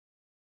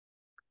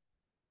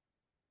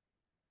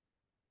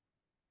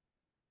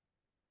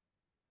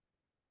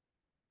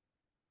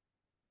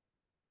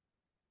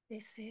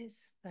This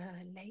is the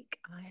Lake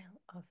Isle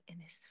of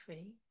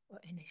Innisfree or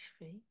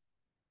Innisfree.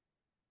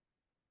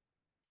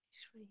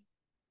 Innisfree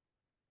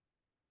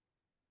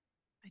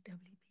by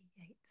W.B.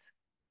 Yeats.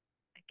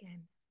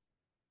 Again,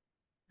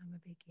 I'm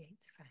a big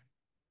Yeats fan.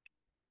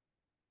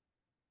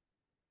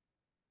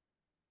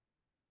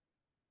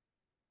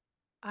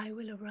 I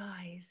will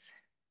arise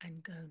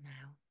and go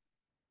now,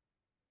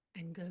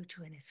 and go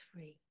to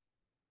Innisfree,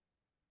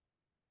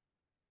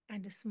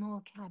 and a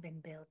small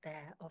cabin built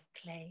there of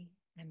clay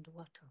and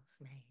wattles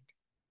made.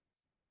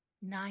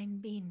 9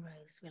 bean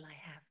rows will I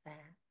have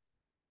there,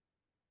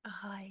 a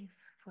hive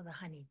for the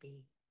honey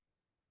bee,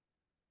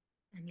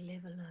 and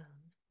live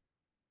alone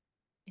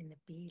in the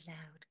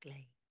bee-loud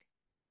glade.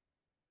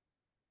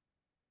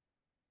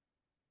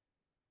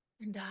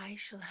 And I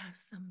shall have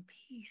some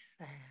peace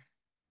there,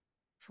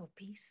 for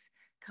peace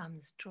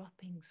comes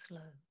dropping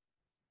slow,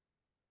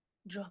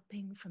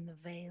 dropping from the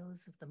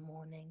vales of the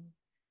morning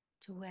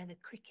to where the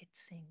cricket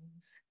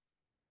sings.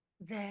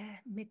 There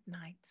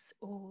midnight's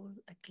all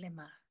a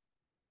glimmer,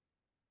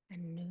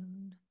 and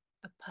noon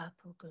a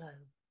purple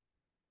glow,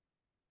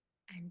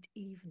 and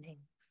evening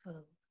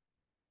full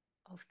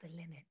of the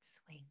linnet's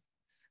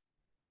wings.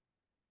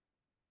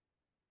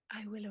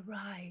 I will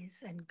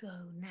arise and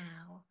go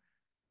now,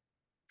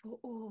 for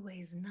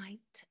always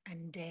night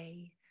and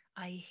day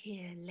I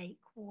hear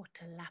lake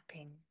water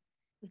lapping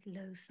with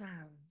low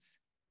sounds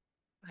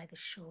by the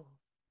shore,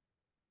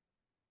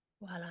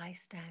 while I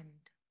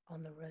stand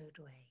on the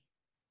roadway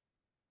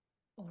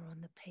or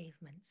on the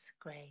pavements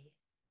grey.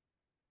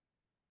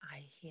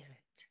 I hear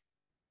it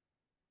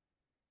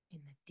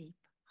in the deep